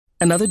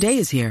Another day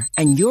is here,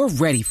 and you're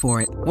ready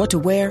for it. What to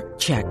wear?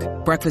 Check.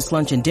 Breakfast,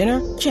 lunch, and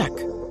dinner? Check.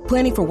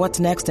 Planning for what's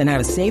next and how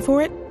to save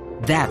for it?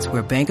 That's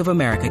where Bank of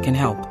America can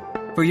help.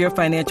 For your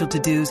financial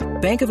to-dos,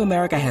 Bank of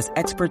America has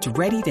experts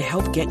ready to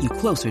help get you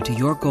closer to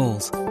your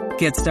goals.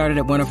 Get started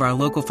at one of our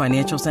local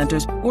financial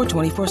centers or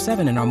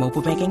 24/7 in our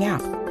mobile banking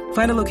app.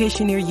 Find a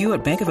location near you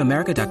at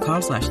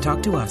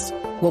bankofamerica.com/talktous.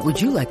 What would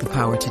you like the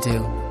power to do?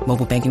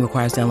 Mobile banking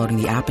requires downloading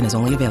the app and is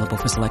only available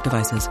for select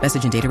devices.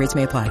 Message and data rates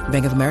may apply.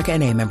 Bank of America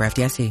N.A., member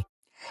FDIC.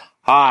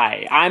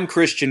 Hi, I'm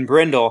Christian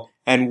Brindle,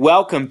 and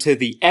welcome to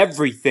the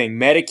Everything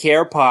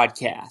Medicare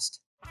podcast.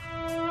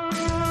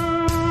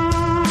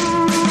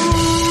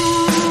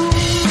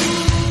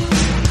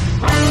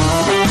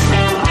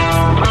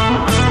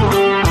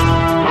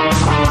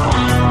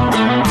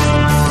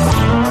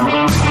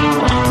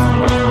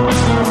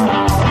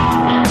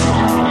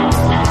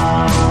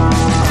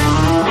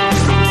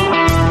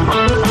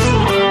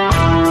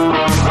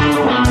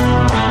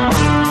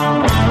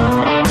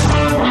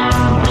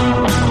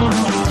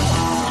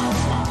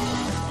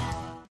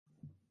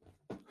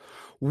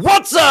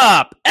 What's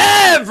up,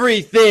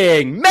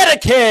 Everything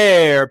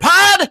Medicare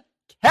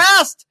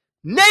Podcast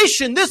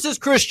Nation? This is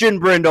Christian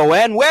Brindle,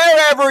 and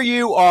wherever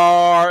you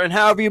are and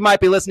however you might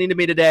be listening to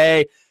me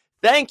today,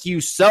 thank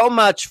you so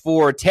much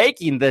for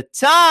taking the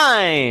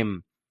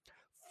time.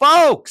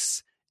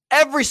 Folks,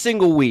 every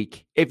single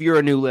week, if you're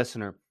a new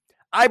listener,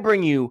 I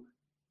bring you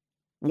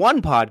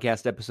one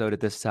podcast episode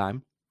at this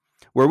time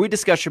where we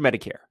discuss your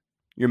Medicare,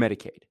 your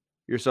Medicaid,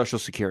 your Social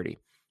Security,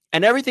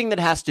 and everything that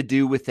has to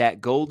do with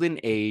that golden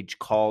age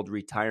called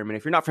retirement.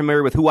 If you're not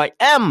familiar with who I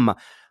am,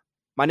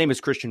 my name is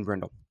Christian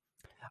Brindle.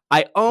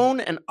 I own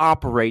and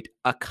operate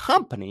a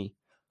company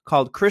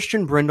called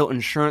Christian Brindle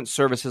Insurance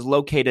Services,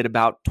 located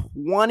about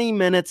 20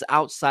 minutes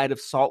outside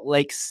of Salt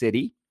Lake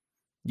City,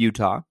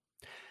 Utah.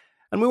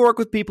 And we work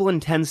with people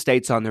in 10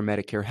 states on their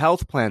Medicare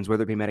health plans,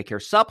 whether it be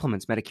Medicare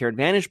supplements, Medicare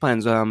Advantage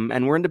plans,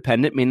 and we're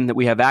independent, meaning that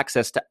we have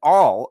access to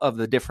all of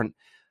the different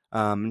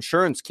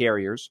insurance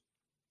carriers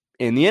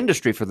in the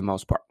industry for the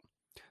most part.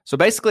 So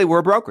basically, we're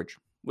a brokerage.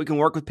 We can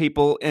work with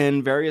people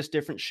in various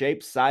different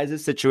shapes,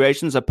 sizes,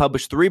 situations. I've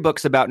published 3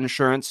 books about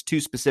insurance, 2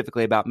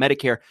 specifically about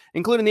Medicare,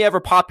 including the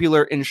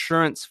ever-popular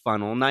insurance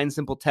funnel, 9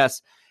 simple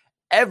tests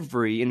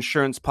every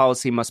insurance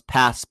policy must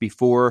pass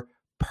before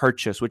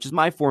purchase, which is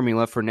my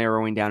formula for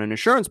narrowing down an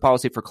insurance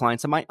policy for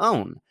clients of my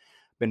own.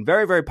 Been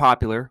very, very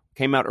popular.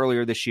 Came out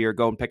earlier this year.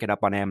 Go and pick it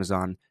up on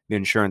Amazon, The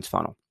Insurance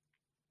Funnel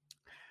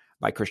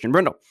by Christian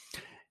Brindle.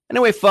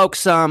 Anyway,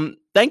 folks,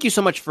 thank you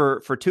so much for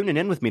tuning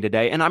in with me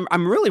today. And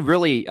I'm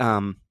really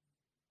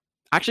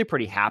actually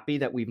pretty happy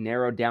that we've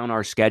narrowed down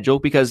our schedule,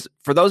 because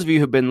for those of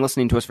you who've been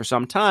listening to us for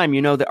some time,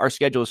 you know that our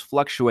schedule has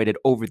fluctuated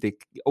over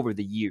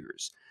the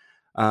years.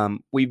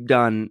 We've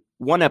done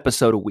 1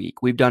 episode a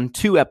week. We've done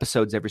 2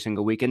 episodes every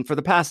single week. And for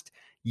the past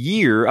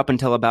year, up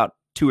until about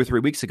 2 or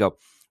 3 weeks ago,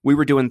 we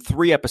were doing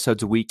 3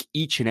 episodes a week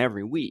each and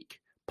every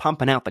week,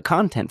 pumping out the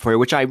content for you,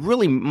 which I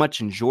really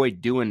much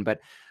enjoyed doing. But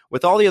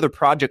with all the other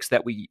projects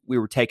that we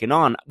were taking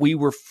on, we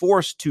were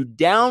forced to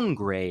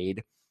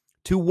downgrade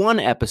to 1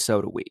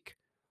 episode a week.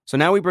 So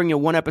now we bring you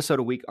 1 episode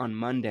a week on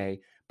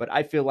Monday, but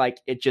I feel like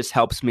it just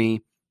helps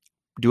me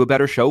do a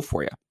better show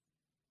for you.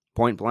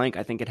 Point blank,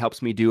 I think it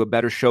helps me do a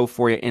better show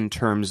for you in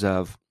terms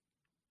of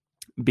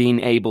being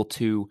able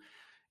to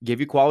give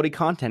you quality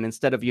content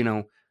instead of,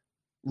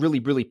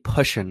 really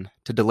pushing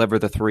to deliver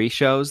the 3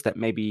 shows that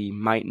maybe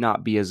might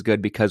not be as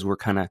good because we're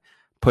kind of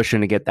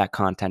pushing to get that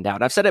content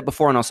out. I've said it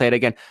before and I'll say it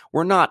again.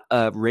 We're not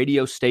a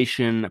radio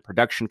station, a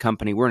production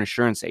company. We're an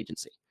insurance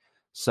agency.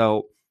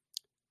 So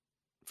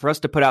for us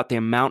to put out the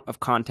amount of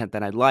content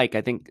that I'd like,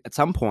 I think at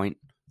some point,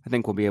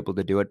 we'll be able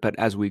to do it. But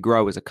as we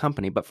grow as a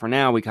company, but for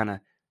now, we kind of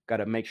got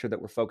to make sure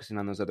that we're focusing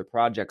on those other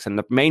projects. And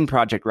the main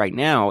project right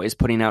now is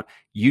putting out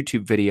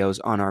YouTube videos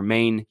on our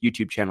main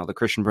YouTube channel, the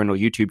Christian Brindle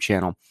YouTube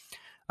channel,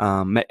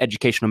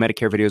 educational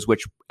Medicare videos,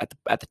 which at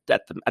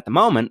the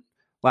moment,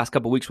 last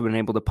couple of weeks, we've been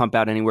able to pump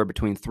out anywhere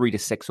between 3 to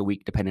 6 a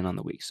week, depending on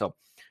the week. So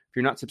if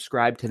you're not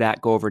subscribed to that,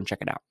 go over and check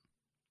it out.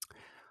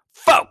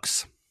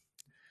 Folks,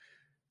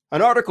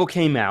 an article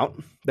came out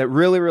that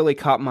really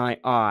caught my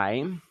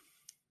eye,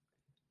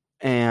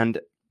 and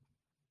it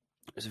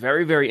was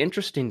very, very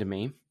interesting to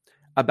me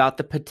about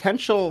the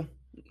potential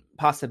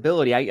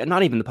possibility,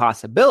 not even the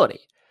possibility,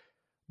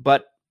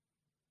 but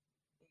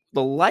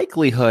the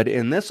likelihood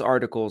in this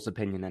article's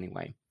opinion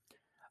anyway,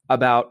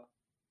 about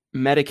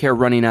Medicare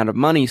running out of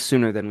money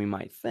sooner than we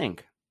might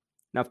think.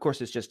 Now, of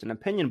course, it's just an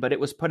opinion, but it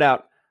was put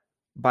out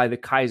by the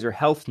Kaiser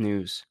Health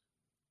News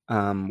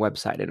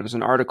website. And it was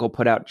an article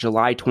put out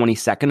July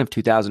 22nd of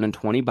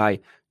 2020 by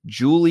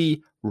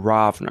Julie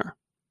Rovner.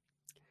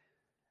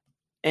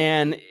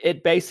 And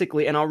it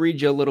basically, and I'll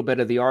read you a little bit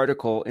of the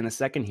article in a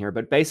second here,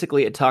 but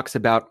basically it talks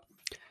about,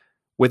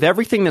 with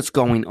everything that's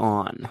going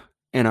on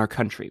in our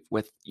country,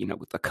 with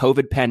the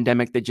COVID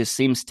pandemic that just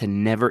seems to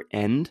never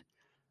end,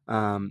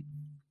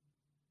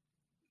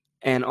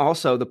 and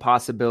also the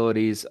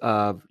possibilities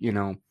of,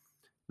 the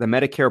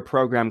Medicare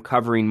program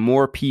covering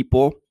more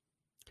people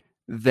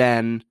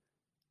than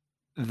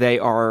they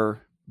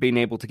are being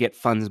able to get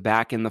funds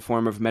back in the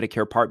form of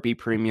Medicare Part B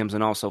premiums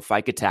and also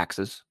FICA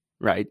taxes,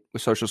 right,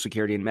 with Social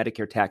Security and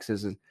Medicare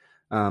taxes,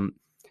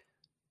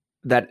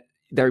 that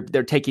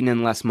they're taking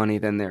in less money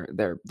than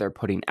they're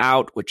putting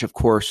out, which of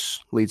course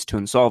leads to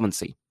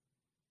insolvency.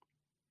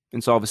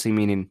 Insolvency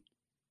meaning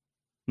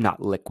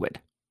not liquid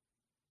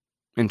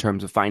in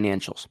terms of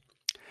financials.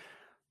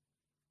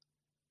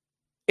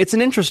 It's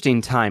an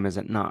interesting time, is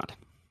it not?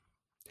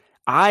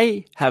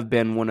 I have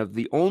been one of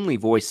the only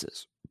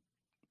voices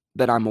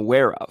that I'm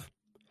aware of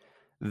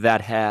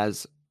that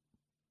has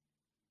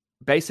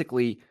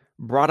basically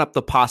brought up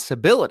the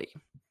possibility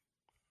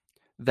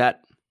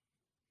that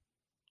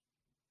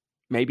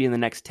maybe in the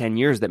next 10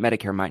 years that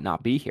Medicare might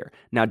not be here.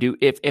 Now,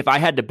 if I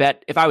had to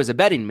bet, if I was a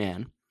betting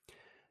man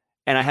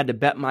and I had to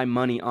bet my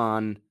money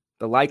on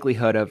the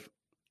likelihood of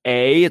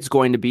A, it's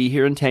going to be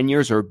here in 10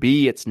 years, or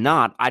B, it's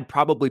not, I'd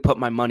probably put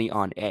my money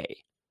on A.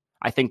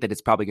 I think that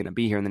it's probably going to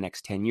be here in the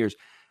next 10 years.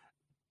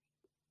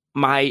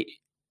 My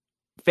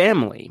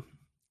family,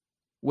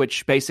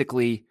 which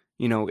basically,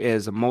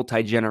 is a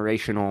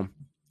multi-generational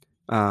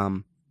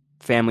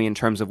family in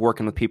terms of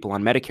working with people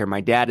on Medicare.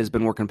 My dad has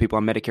been working with people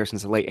on Medicare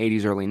since the late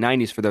 80s, early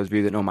 90s. For those of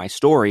you that know my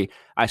story,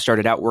 I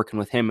started out working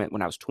with him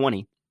when I was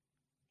 20.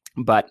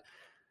 But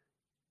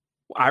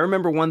I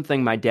remember one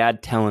thing my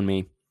dad telling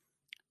me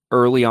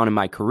early on in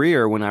my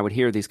career when I would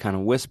hear these kind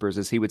of whispers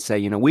is he would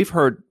say, we've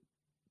heard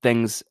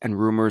things and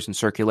rumors and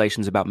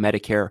circulations about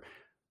Medicare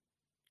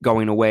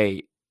going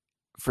away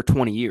for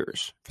 20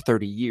 years, for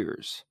 30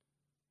 years.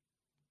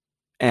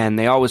 And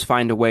they always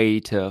find a way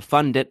to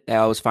fund it. They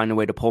always find a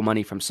way to pull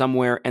money from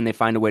somewhere, and they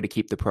find a way to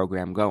keep the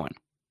program going.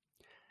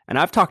 And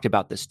I've talked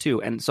about this too.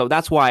 And so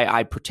that's why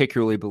I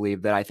particularly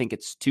believe that I think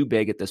it's too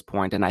big at this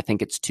point, and I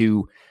think it's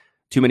too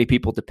many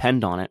people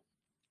depend on it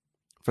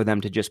for them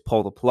to just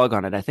pull the plug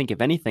on it. I think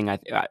if anything,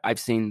 I've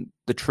seen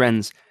the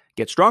trends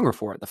get stronger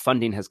for it. The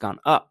funding has gone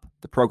up.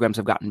 The programs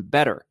have gotten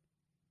better.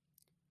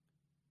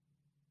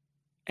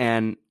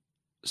 And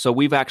so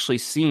we've actually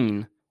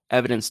seen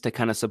evidence to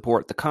kind of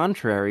support the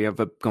contrary of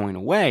it going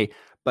away.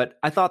 But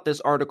I thought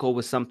this article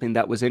was something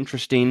that was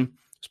interesting. It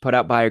was put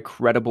out by a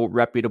credible,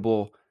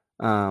 reputable,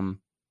 platform.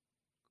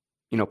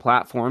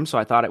 So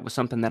I thought it was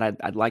something that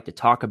I'd like to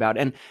talk about.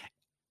 And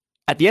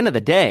at the end of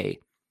the day,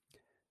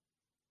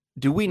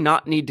 do we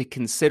not need to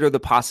consider the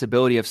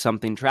possibility of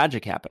something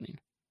tragic happening?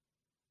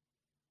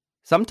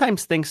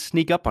 Sometimes things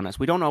sneak up on us.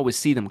 We don't always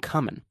see them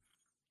coming.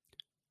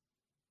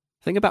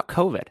 Think about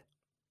COVID.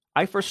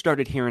 I first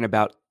started hearing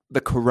about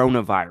the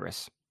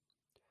coronavirus.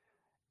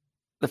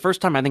 The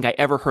first time I think I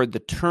ever heard the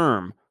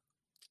term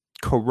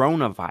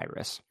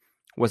coronavirus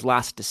was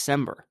last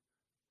December.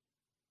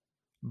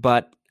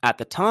 But at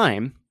the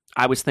time,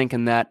 I was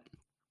thinking that,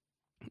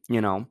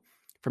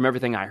 from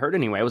everything I heard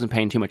anyway, I wasn't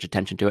paying too much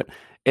attention to it.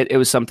 It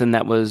was something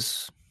that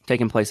was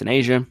taking place in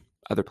Asia,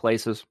 other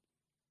places.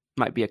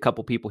 Might be a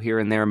couple people here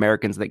and there,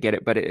 Americans that get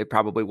it, but it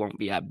probably won't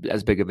be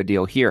as big of a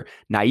deal here.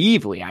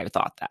 Naively, I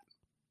thought that.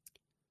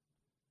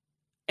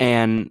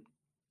 And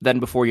then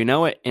before you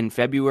know it, in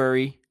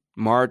February,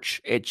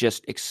 March, it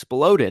just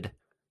exploded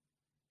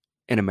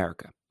in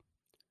America.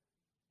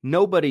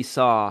 Nobody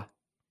saw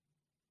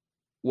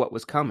what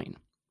was coming.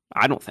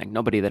 I don't think.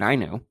 Nobody that I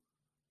knew.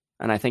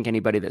 And I think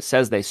anybody that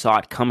says they saw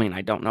it coming,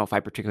 I don't know if I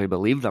particularly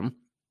believe them.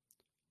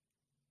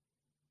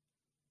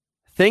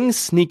 Things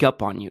sneak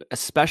up on you,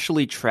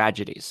 especially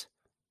tragedies.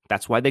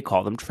 That's why they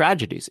call them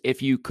tragedies.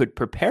 If you could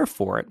prepare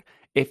for it,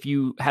 if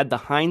you had the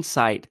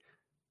hindsight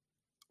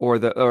or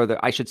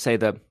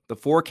the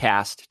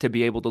forecast to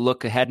be able to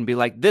look ahead and be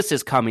like, this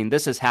is coming,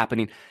 this is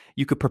happening,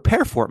 you could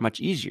prepare for it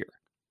much easier.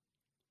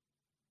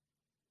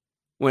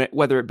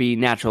 Whether it be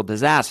natural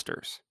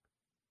disasters,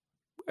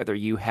 whether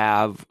you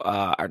have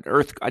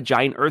a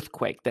giant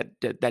earthquake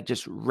that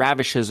just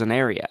ravishes an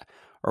area,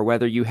 or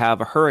whether you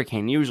have a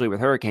hurricane. Usually with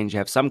hurricanes, you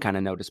have some kind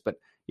of notice, but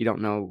you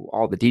don't know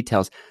all the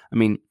details. I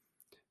mean,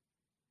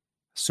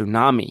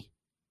 tsunami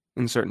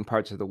in certain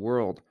parts of the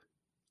world,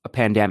 a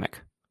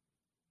pandemic,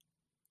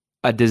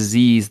 a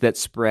disease that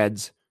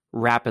spreads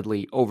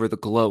rapidly over the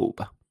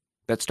globe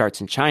that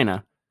starts in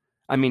China.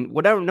 I mean,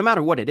 no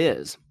matter what it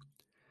is,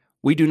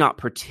 we do not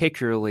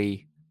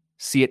particularly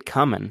see it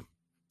coming.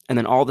 And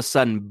then all of a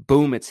sudden,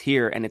 boom, it's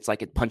here. And it's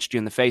like it punched you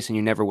in the face and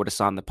you never would have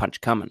saw the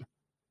punch coming.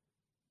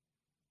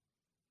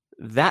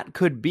 That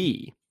could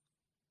be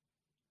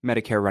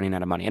Medicare running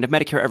out of money. And if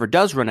Medicare ever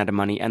does run out of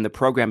money and the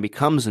program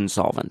becomes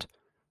insolvent,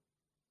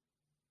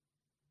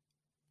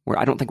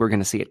 I don't think we're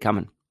going to see it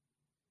coming.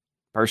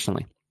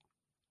 Personally,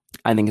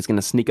 I think it's going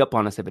to sneak up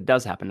on us if it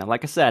does happen. Now,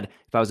 like I said,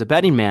 if I was a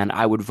betting man,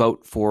 I would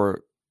vote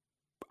for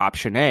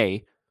option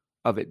A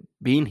of it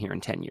being here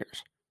in 10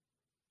 years.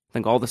 I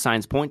think all the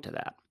signs point to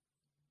that.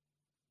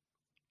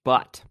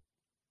 But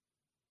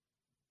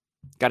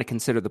got to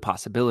consider the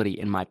possibility,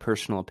 in my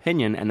personal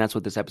opinion, and that's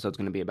what this episode is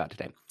going to be about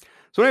today.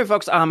 So anyway,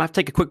 folks, I have to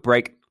take a quick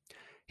break,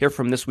 hear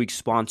from this week's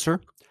sponsor.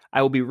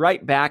 I will be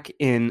right back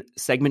in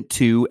segment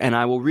 2, and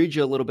I will read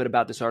you a little bit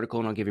about this article,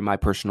 and I'll give you my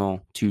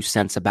personal 2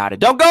 cents about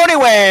it. Don't go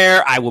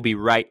anywhere! I will be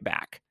right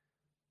back.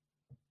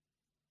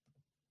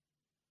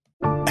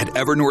 At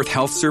Evernorth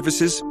Health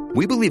Services,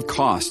 we believe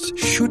costs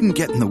shouldn't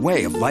get in the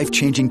way of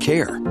life-changing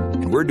care,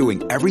 and we're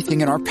doing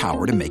everything in our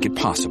power to make it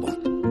possible.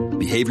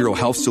 Behavioral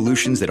health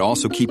solutions that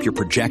also keep your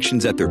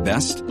projections at their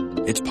best?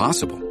 It's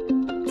possible.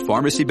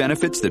 Pharmacy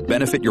benefits that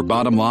benefit your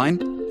bottom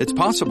line? It's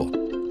possible.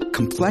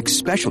 Complex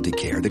specialty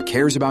care that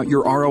cares about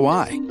your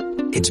ROI?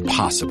 It's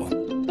possible.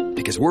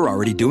 Because we're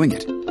already doing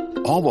it.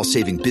 All while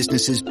saving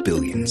businesses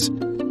billions.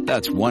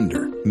 That's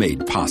Wonder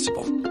made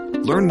possible.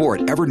 Learn more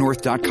at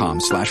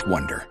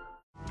evernorth.com/wonder.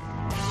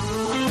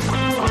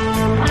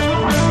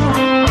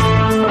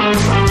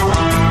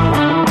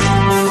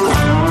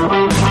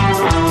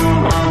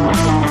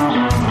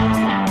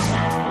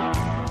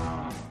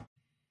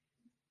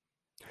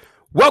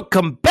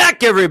 Welcome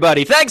back,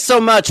 everybody. Thanks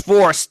so much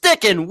for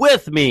sticking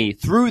with me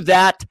through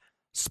that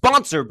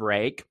sponsor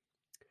break.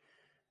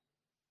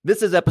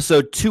 This is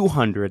episode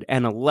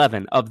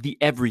 211 of the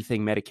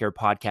Everything Medicare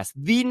podcast,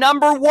 the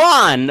number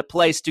one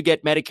place to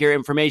get Medicare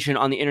information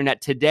on the internet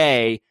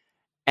today,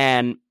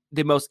 and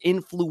the most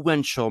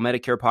influential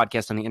Medicare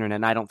podcast on the internet.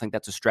 And I don't think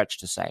that's a stretch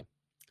to say.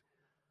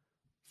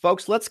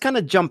 Folks, let's kind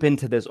of jump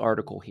into this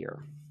article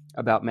here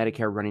about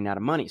Medicare running out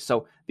of money.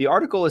 So the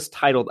article is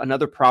titled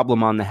 "Another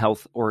Problem on the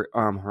Health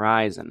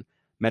Horizon.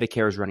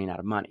 Medicare is Running Out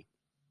of Money."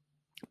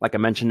 Like I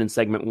mentioned in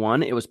segment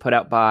one, it was put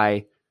out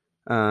by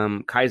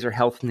Kaiser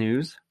Health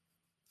News,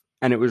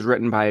 and it was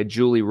written by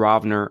Julie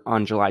Rovner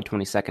on July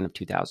 22nd of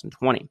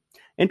 2020.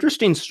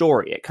 Interesting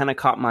story. It kind of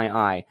caught my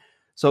eye.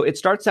 So it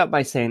starts out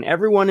by saying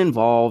everyone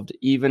involved,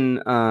 even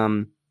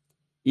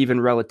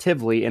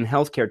relatively, in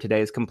healthcare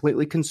today is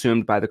completely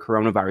consumed by the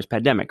coronavirus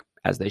pandemic,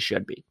 as they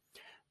should be.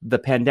 The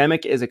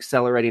pandemic is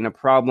accelerating a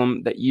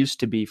problem that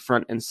used to be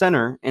front and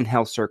center in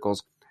health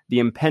circles, the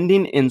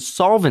impending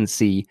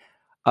insolvency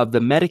of the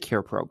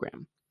Medicare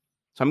program.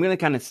 So I'm going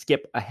to kind of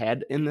skip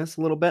ahead in this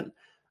a little bit.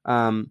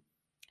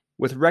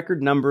 With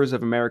record numbers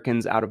of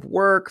Americans out of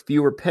work,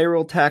 fewer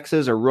payroll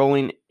taxes are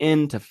rolling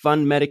in to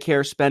fund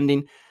Medicare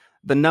spending.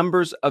 The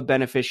numbers of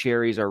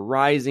beneficiaries are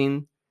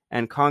rising,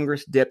 and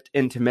Congress dipped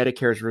into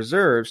Medicare's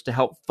reserves to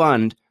help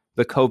fund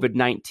the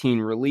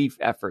COVID-19 relief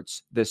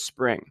efforts this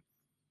spring.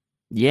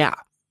 Yeah,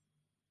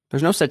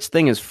 there's no such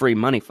thing as free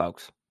money,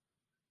 folks.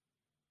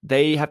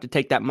 They have to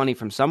take that money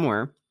from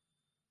somewhere.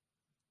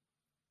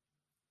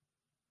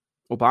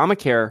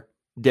 Obamacare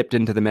dipped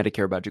into the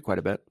Medicare budget quite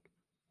a bit.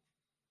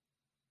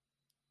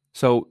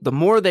 So the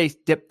more they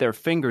dip their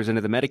fingers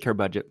into the Medicare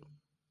budget,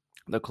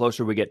 the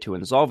closer we get to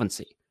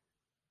insolvency.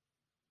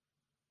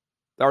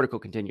 The article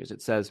continues.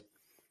 It says,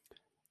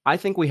 "I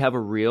think we have a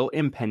real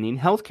impending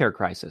healthcare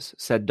crisis,"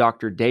 said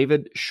Dr.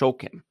 David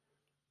Shulkin,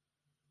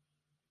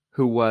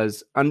 who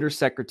was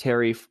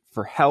Undersecretary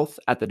for Health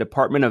at the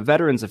Department of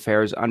Veterans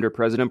Affairs under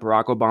President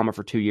Barack Obama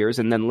for 2 years,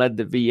 and then led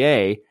the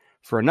VA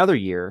for another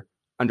year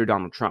under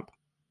Donald Trump.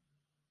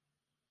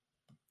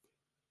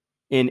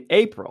 In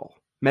April,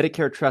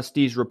 Medicare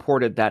trustees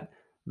reported that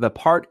the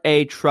Part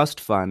A trust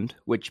fund,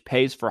 which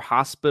pays for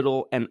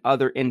hospital and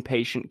other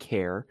inpatient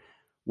care,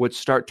 would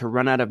start to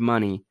run out of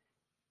money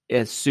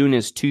as soon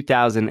as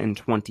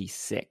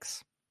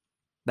 2026.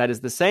 That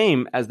is the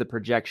same as the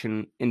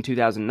projection in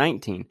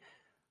 2019.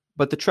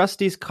 But the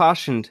trustees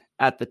cautioned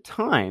at the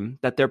time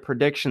that their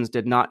predictions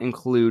did not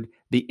include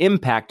the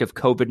impact of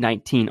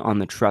COVID-19 on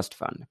the trust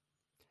fund.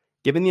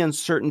 Given the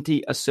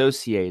uncertainty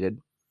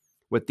associated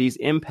with these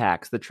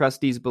impacts, the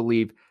trustees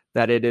believe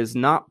that it is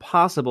not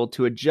possible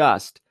to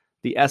adjust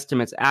the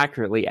estimates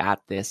accurately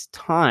at this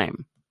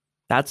time.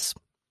 That's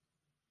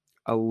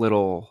a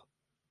little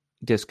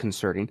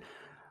disconcerting.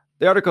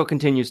 The article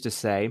continues to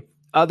say,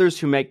 others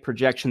who make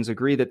projections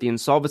agree that the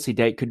insolvency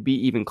date could be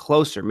even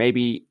closer,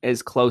 maybe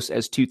as close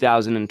as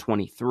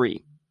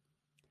 2023.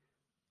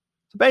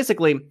 So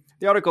basically,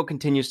 the article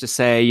continues to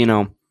say,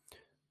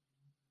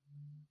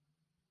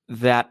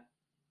 that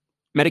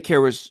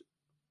Medicare was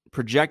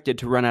projected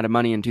to run out of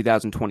money in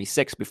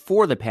 2026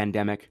 before the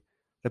pandemic.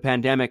 The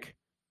pandemic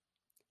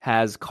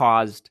has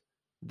caused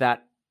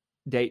that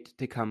date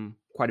to come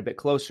quite a bit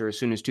closer, as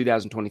soon as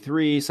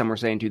 2023. Some were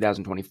saying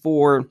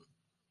 2024.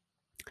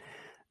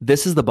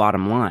 This is the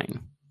bottom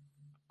line.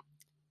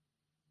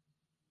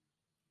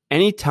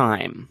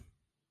 Anytime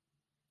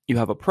you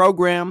have a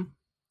program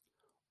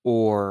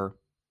or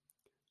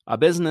a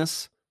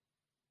business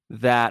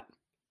that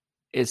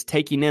is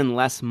taking in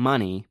less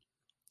money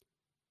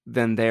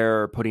than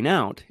they're putting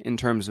out in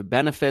terms of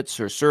benefits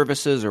or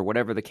services or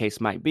whatever the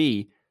case might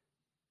be,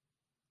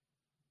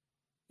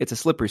 it's a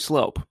slippery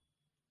slope.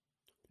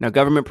 Now,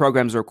 government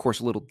programs are, of course,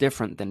 a little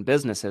different than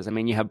businesses. I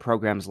mean, you have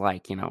programs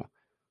like, you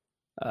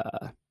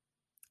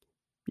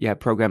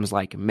have programs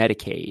like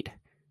Medicaid.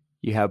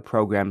 You have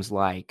programs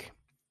like,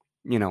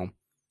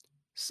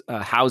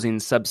 housing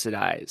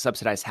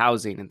subsidized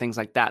housing and things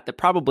like that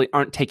probably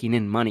aren't taking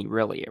in money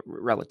really,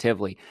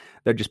 relatively.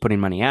 They're just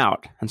putting money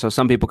out. And so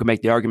some people could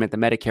make the argument that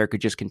Medicare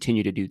could just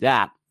continue to do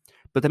that.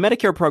 But the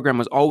Medicare program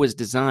was always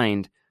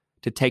designed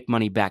to take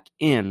money back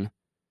in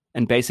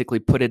and basically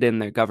put it in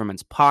the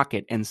government's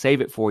pocket and save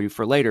it for you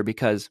for later,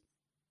 because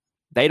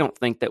they don't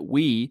think that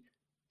we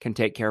can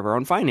take care of our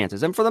own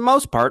finances. And for the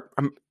most part,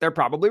 they're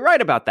probably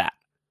right about that.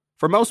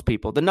 For most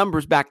people, the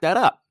numbers back that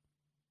up.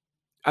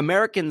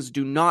 Americans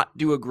do not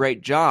do a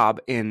great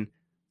job in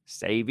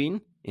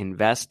saving,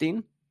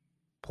 investing,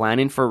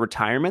 planning for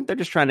retirement. They're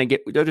just trying to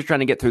get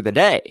through the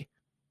day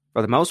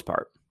for the most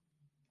part.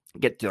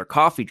 Get their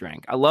coffee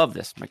drink. I love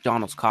this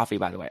McDonald's coffee,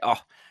 by the way. Oh,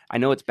 I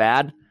know it's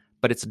bad,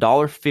 but it's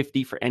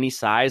 $1.50 for any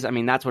size. I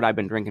mean, that's what I've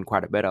been drinking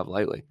quite a bit of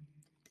lately.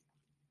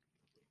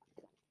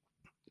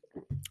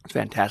 It's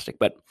fantastic,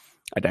 but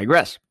I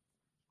digress.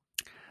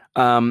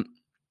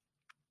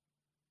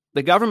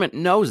 The government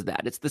knows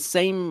that. It's the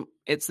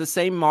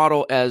same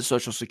model as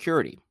Social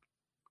Security.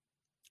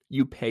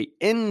 You pay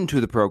into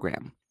the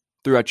program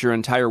throughout your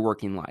entire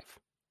working life.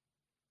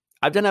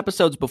 I've done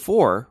episodes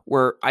before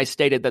where I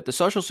stated that the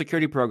Social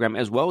Security program,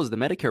 as well as the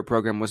Medicare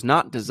program, was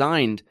not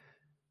designed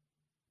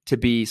to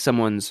be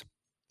someone's...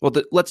 Well,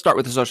 let's start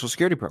with the Social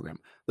Security program.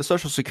 The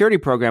Social Security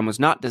program was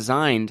not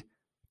designed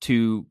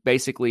to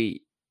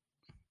basically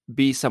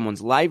be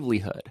someone's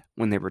livelihood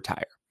when they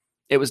retire.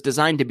 It was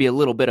designed to be a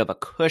little bit of a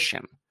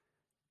cushion.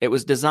 It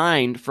was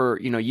designed for,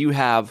 you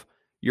have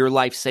your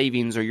life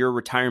savings or your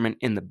retirement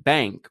in the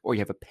bank, or you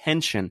have a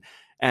pension,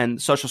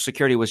 and Social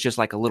Security was just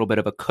like a little bit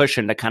of a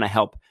cushion to kind of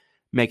help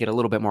make it a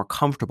little bit more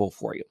comfortable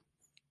for you.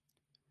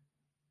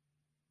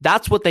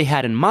 That's what they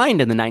had in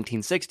mind in the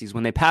 1960s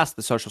when they passed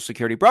the Social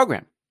Security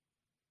program.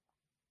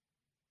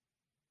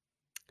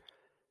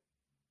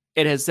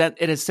 It has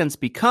since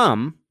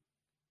become,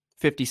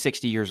 50,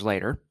 60 years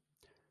later,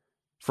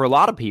 for a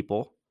lot of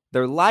people,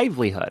 their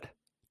livelihood,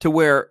 to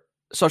where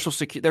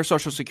their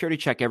Social Security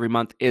check every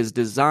month is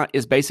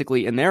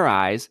basically, in their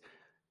eyes,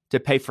 to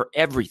pay for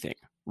everything.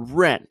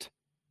 Rent,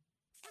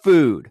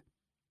 food.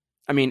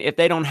 I mean, if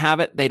they don't have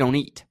it, they don't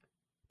eat,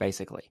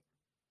 basically.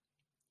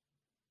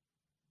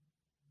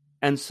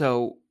 And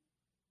so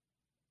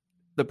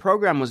the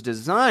program was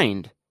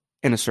designed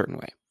in a certain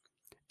way.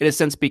 It has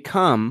since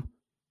become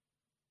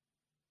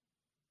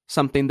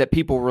something that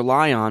people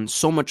rely on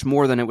so much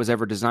more than it was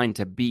ever designed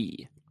to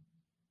be.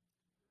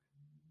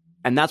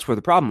 And that's where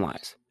the problem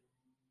lies.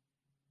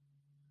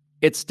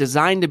 It's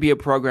designed to be a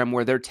program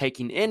where they're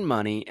taking in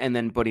money and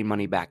then putting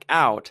money back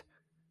out.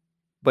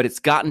 But it's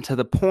gotten to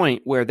the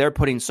point where they're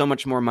putting so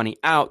much more money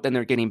out than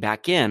they're getting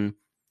back in.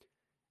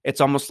 It's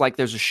almost like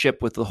there's a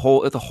ship with a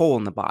hole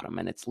in the bottom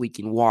and it's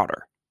leaking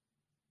water.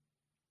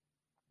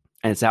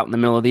 And it's out in the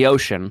middle of the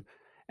ocean,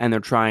 and they're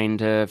trying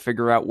to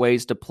figure out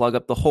ways to plug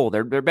up the hole.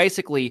 They're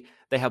basically,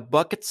 they have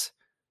buckets,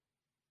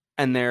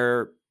 and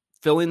they're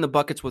filling the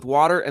buckets with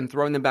water and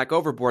throwing them back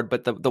overboard,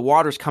 but the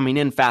water's coming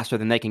in faster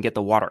than they can get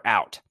the water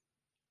out.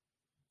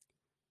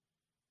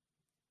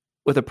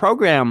 With a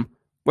program,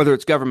 whether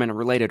it's government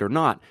related or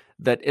not,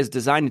 that is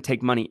designed to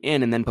take money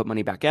in and then put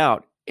money back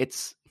out,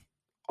 it's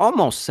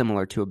almost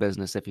similar to a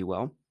business, if you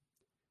will.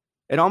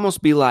 It'd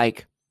almost be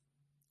like,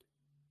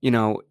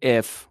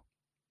 if,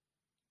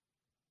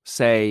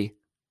 say,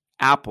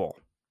 Apple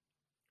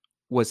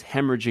was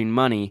hemorrhaging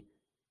money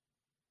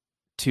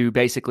to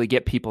basically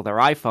get people their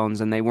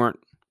iPhones, and they weren't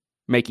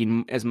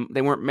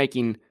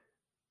making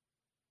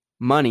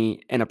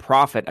money and a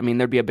profit. I mean,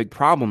 there'd be a big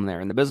problem there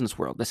in the business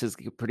world. This is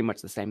pretty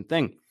much the same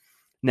thing.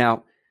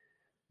 Now,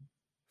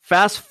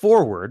 fast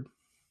forward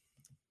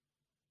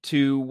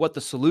to what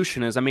the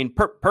solution is. I mean,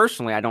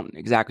 personally, I don't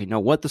exactly know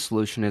what the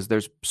solution is.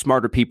 There's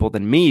smarter people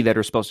than me that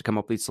are supposed to come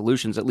up with these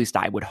solutions. At least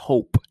I would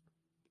hope.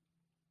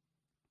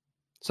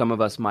 Some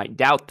of us might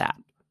doubt that.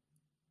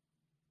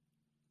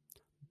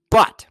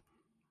 But,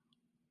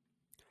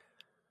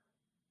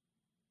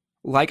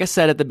 like I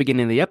said at the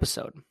beginning of the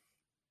episode,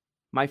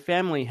 my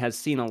family has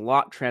seen a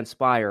lot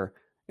transpire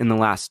in the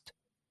last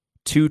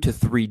 2 to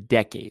 3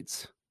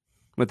 decades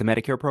with the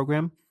Medicare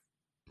program.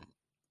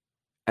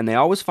 And they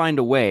always find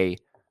a way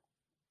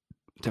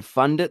to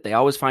fund it. They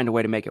always find a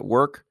way to make it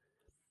work.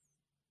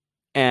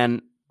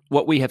 And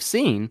what we have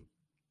seen,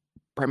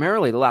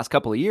 primarily the last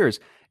couple of years,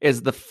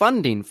 is the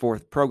funding for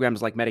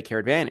programs like Medicare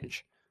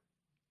Advantage.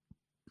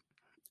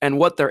 And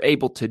what they're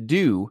able to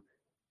do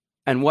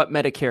and what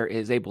Medicare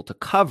is able to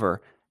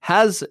cover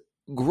has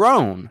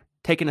grown,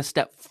 taken a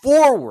step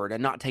forward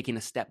and not taking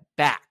a step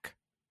back,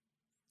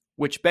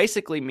 which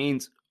basically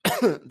means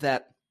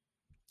that,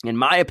 in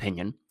my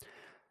opinion,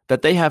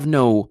 that they have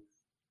no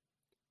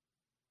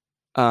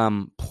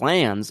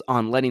plans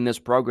on letting this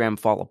program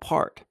fall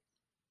apart.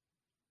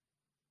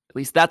 At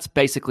least that's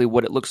basically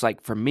what it looks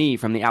like for me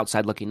from the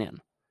outside looking in.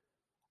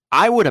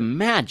 I would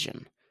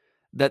imagine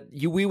that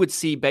we would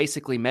see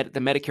basically the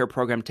Medicare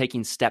program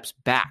taking steps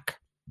back,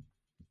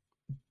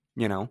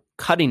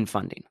 cutting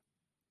funding,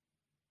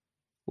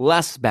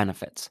 less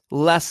benefits,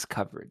 less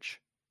coverage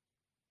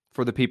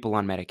for the people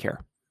on Medicare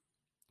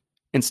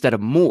instead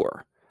of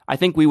more. I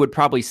think we would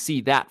probably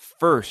see that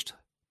first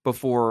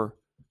before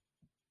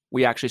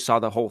we actually saw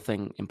the whole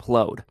thing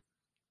implode.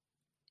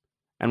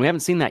 And we haven't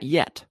seen that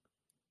yet.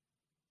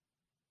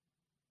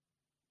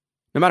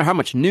 No matter how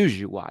much news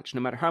you watch,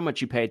 no matter how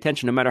much you pay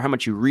attention, no matter how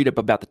much you read up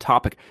about the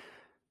topic,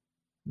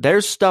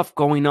 there's stuff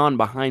going on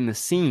behind the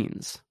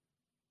scenes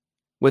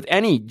with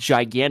any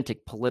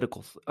gigantic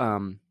political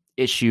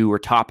issue or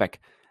topic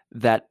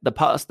that the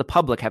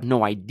public have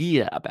no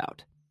idea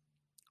about.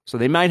 So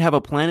they might have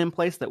a plan in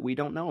place that we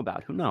don't know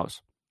about. Who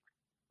knows?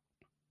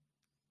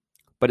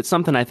 But it's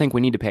something I think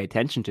we need to pay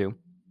attention to.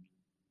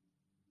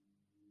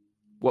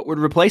 What would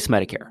replace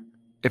Medicare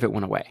if it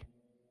went away?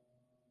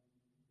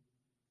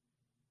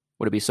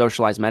 Would it be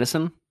socialized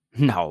medicine?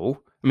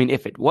 No. I mean,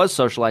 if it was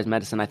socialized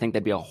medicine, I think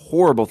that'd be a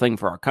horrible thing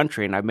for our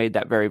country, and I've made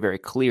that very, very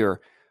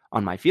clear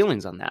on my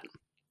feelings on that.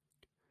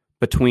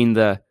 Between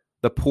the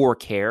poor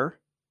care,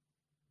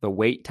 the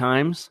wait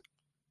times,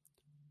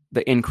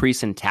 the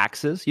increase in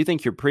taxes. You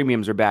think your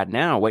premiums are bad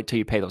now, wait till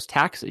you pay those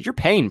taxes. You're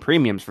paying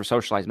premiums for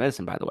socialized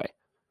medicine, by the way.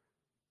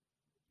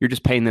 You're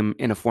just paying them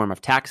in a form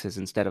of taxes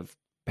instead of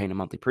paying a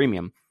monthly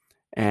premium.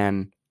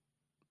 And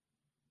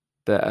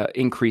the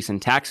increase in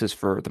taxes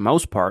for the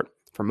most part,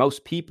 for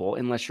most people,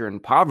 unless you're in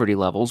poverty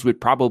levels,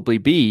 would probably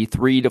be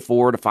 3 to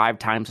 4 to 5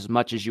 times as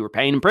much as you were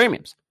paying in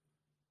premiums.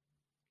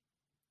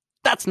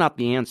 That's not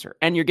the answer.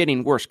 And you're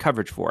getting worse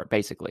coverage for it,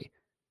 basically.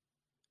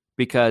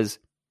 Because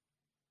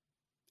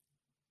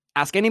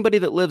ask anybody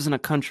that lives in a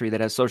country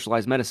that has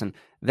socialized medicine,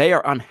 they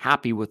are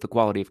unhappy with the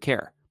quality of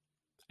care.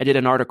 I did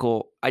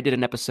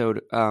an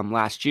episode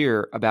last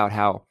year about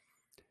how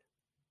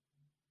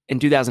in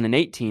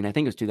 2018, I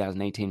think it was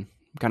 2018, I'm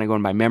kind of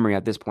going by memory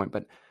at this point,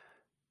 but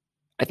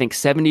I think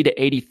 70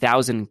 to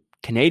 80,000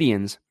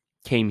 Canadians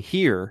came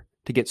here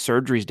to get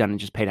surgeries done and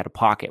just paid out of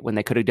pocket when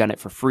they could have done it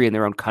for free in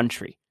their own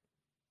country.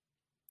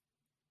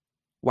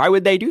 Why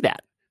would they do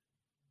that?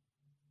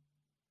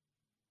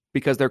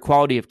 Because their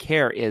quality of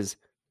care is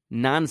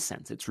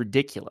nonsense. It's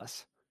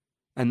ridiculous.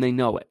 And they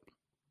know it.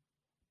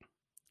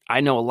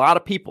 I know a lot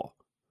of people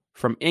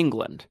from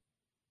England,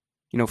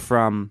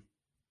 from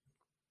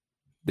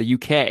the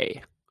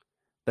UK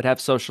that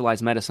have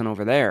socialized medicine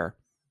over there.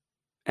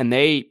 And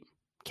they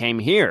came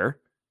here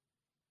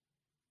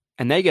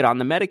and they get on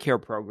the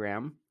Medicare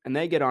program and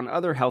they get on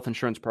other health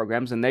insurance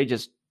programs and they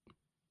just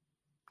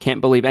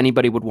can't believe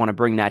anybody would want to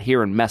bring that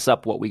here and mess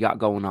up what we got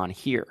going on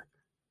here.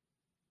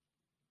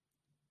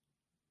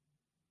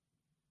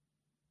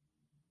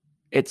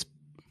 It's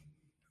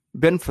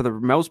been, for the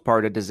most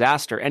part, a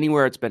disaster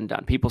anywhere it's been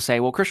done. People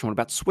say, well, Christian, what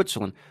about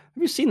Switzerland?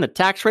 Have you seen the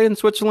tax rate in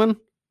Switzerland?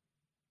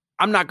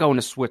 I'm not going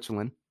to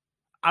Switzerland.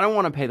 I don't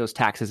want to pay those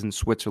taxes in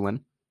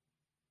Switzerland.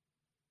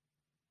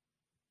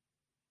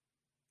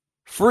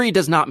 Free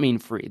does not mean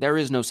free. There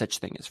is no such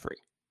thing as free.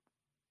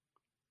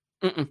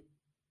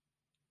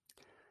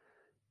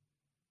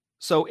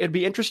 So it'd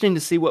be interesting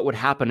to see what would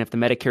happen if the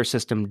Medicare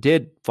system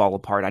did fall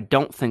apart. I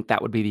don't think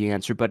that would be the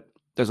answer, but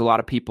there's a lot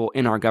of people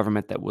in our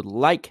government that would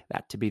like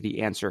that to be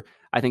the answer.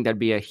 I think that'd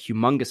be a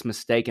humongous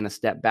mistake and a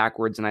step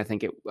backwards, and I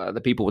think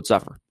the people would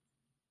suffer.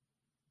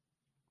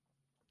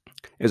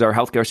 Is our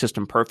healthcare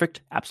system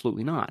perfect?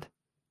 Absolutely not.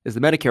 Is the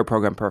Medicare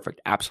program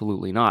perfect?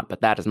 Absolutely not,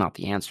 but that is not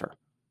the answer.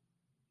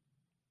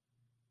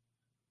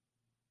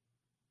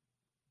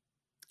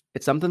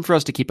 It's something for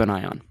us to keep an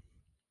eye on.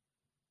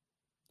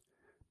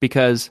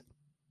 Because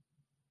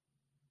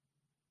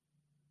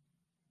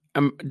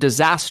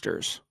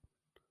disasters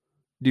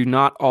do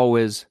not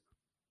always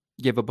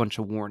give a bunch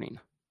of warning.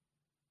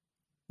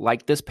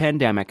 Like this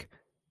pandemic,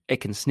 it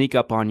can sneak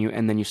up on you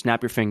and then you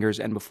snap your fingers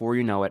and before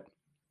you know it,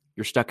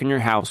 you're stuck in your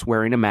house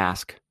wearing a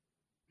mask,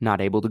 not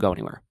able to go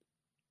anywhere.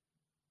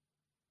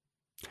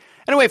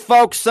 Anyway,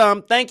 folks,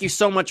 thank you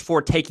so much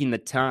for taking the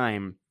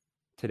time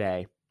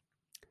today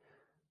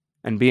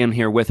and being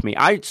here with me.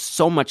 I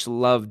so much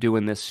love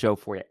doing this show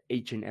for you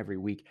each and every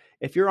week.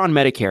 If you're on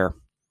Medicare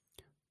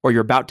or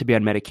you're about to be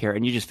on Medicare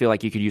and you just feel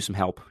like you could use some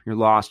help, you're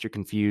lost, you're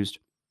confused,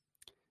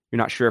 you're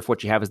not sure if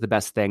what you have is the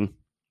best thing,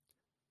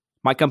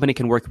 my company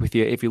can work with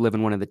you if you live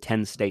in one of the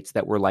 10 states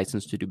that we're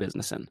licensed to do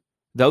business in.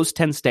 Those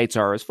 10 states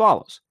are as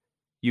follows: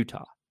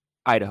 Utah,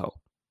 Idaho,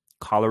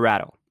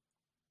 Colorado,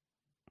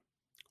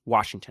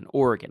 Washington,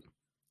 Oregon,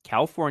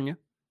 California,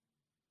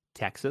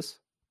 Texas,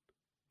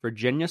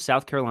 Virginia,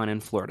 South Carolina,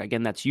 and Florida.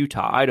 Again, that's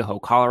Utah, Idaho,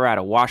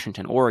 Colorado,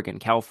 Washington, Oregon,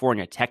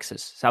 California,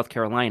 Texas, South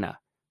Carolina,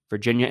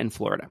 Virginia, and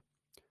Florida.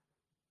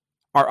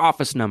 Our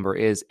office number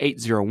is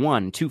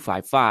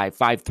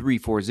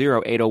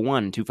 801-255-5340,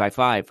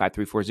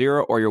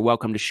 801-255-5340, or you're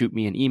welcome to shoot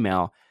me an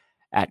email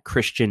at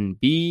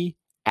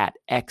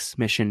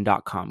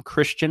christianb@xmission.com.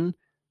 Christian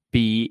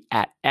B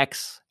at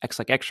X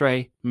like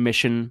X-ray,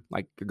 mission,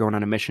 like you're going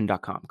on a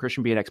mission.com.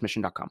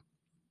 christianb@xmission.com.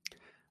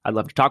 I'd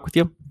love to talk with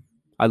you.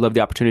 I'd love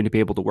the opportunity to be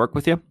able to work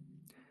with you.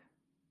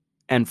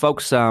 And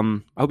folks, I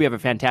hope you have a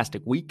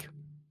fantastic week.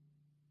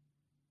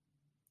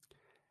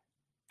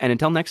 And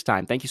until next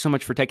time, thank you so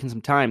much for taking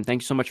some time.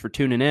 Thank you so much for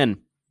tuning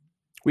in.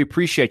 We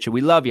appreciate you.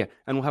 We love you.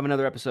 And we'll have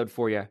another episode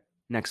for you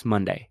next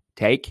Monday.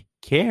 Take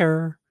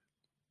care.